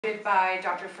By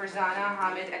Dr. Farzana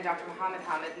Hamid and Dr. Muhammad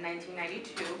Hamid in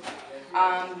 1992,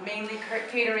 mainly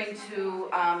catering to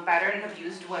battered and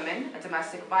abused women,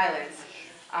 domestic violence.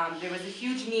 There was a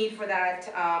huge need for that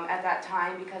at that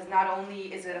time because not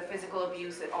only is it a physical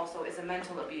abuse, it also is a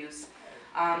mental abuse.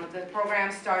 The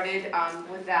program started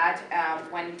with that,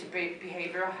 went into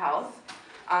behavioral health.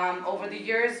 Over the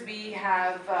years, we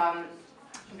have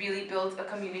really built a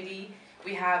community.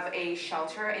 We have a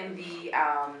shelter in the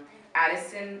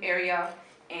Addison area,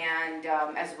 and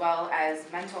as well as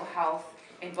mental health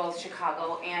in both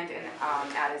Chicago and in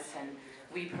Addison.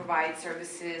 We provide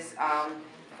services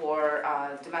for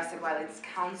domestic violence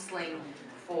counseling,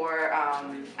 for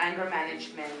anger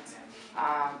management,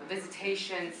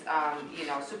 visitations,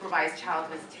 supervised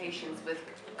child visitations with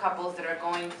couples that are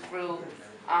going through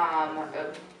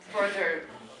further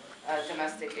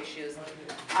domestic issues.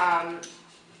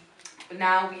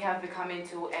 Now we have become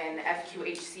into an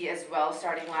FQHC as well.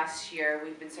 Starting last year,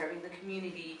 we've been serving the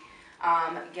community,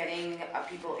 getting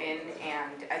people in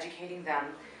and educating them.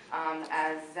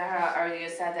 As Zahra earlier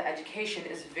said, that education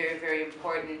is very, very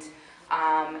important,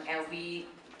 and we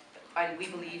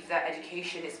believe that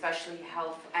education, especially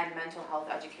health and mental health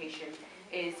education,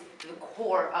 is the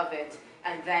core of it,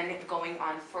 and then going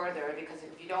on further, because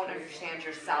if you don't understand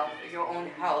yourself, your own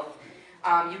health,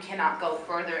 you cannot go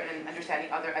further in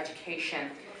understanding other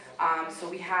education. So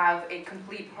we have a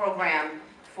complete program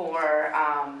for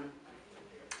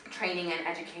training and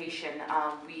education.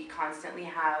 We constantly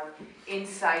have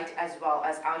in-site as well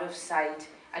as out-of-site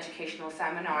educational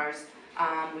seminars.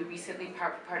 We recently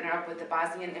partnered up with the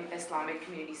Bosnian Islamic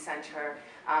Community Center,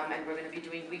 and we're going to be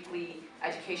doing weekly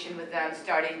education with them,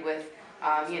 starting with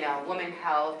women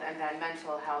health and then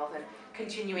mental health and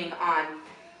continuing on.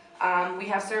 We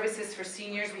have services for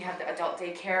seniors. We have the adult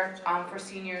daycare for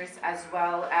seniors, as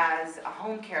well as a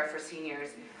home care for seniors.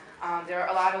 There are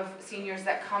a lot of seniors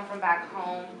that come from back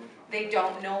home. They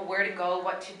don't know where to go,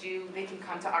 what to do. They can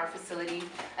come to our facility,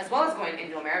 as well as going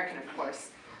Indo-American, of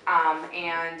course.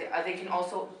 And they can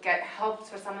also get help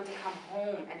for someone to come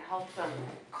home and help them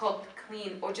cook,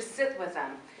 clean, or just sit with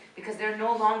them, because they're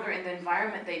no longer in the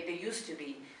environment they used to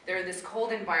be. They're in this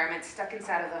cold environment, stuck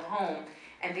inside of the home,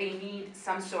 and they need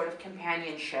some sort of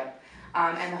companionship.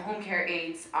 And the home care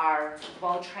aides are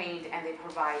well trained, and they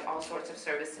provide all sorts of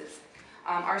services.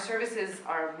 Our services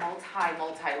are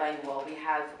multilingual. We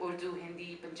have Urdu,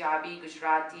 Hindi, Punjabi,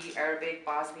 Gujarati, Arabic,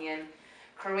 Bosnian,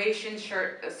 Croatian,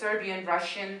 Serbian,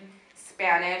 Russian,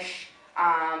 Spanish,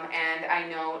 and I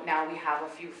know now we have a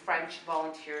few French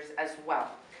volunteers as well.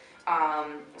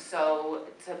 So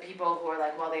to people who are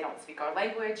like, well, they don't speak our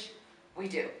language, we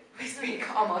do. We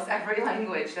speak almost every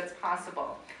language that's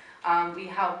possible. We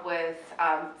help with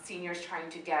seniors trying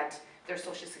to get their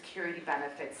Social Security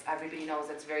benefits. Everybody knows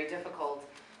it's very difficult,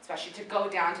 especially to go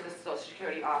down to the Social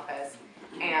Security office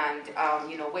and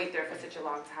wait there for such a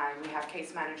long time. We have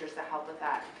case managers that help with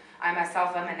that. I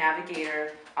myself am a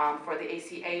navigator for the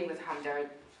ACA with Hamdard.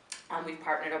 We've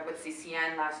partnered up with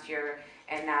CCN last year,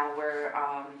 and now we're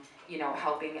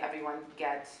helping everyone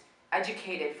get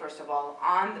educated, first of all,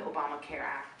 on the Obamacare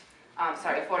Act.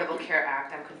 Affordable Care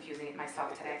Act. I'm confusing it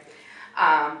myself today.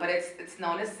 But it's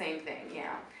known as the same thing,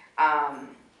 yeah.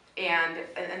 And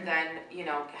then,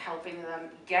 helping them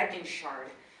get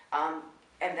insured, and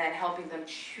then helping them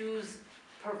choose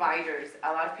providers.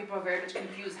 A lot of people are very much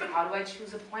confused. How do I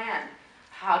choose a plan?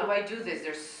 How do I do this?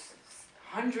 There's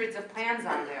hundreds of plans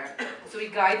on there. So we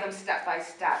guide them step by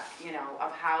step,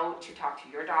 of how to talk to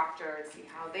your doctor and see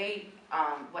how they,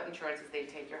 what insurances they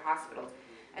take, your hospitals,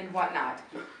 and whatnot.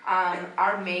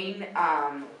 Our main,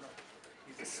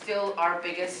 still our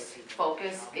biggest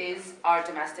focus is our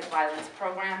domestic violence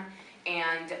program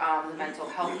and the mental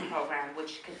health program,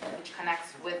 which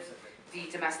connects with the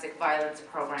domestic violence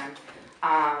program.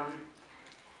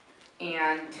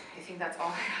 And I think that's all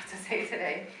I have to say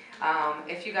today.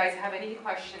 If you guys have any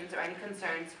questions or any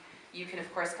concerns, you can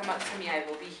of course come up to me. I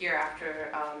will be here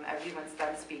after everyone's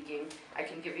done speaking. I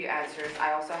can give you answers.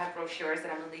 I also have brochures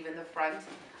that I'm going to leave in the front.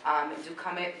 Do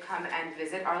come and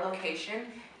visit our location,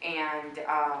 and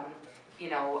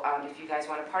if you guys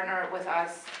want to partner with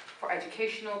us for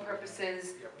educational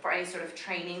purposes, for any sort of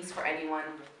trainings for anyone,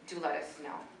 do let us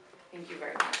know. Thank you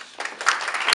very much.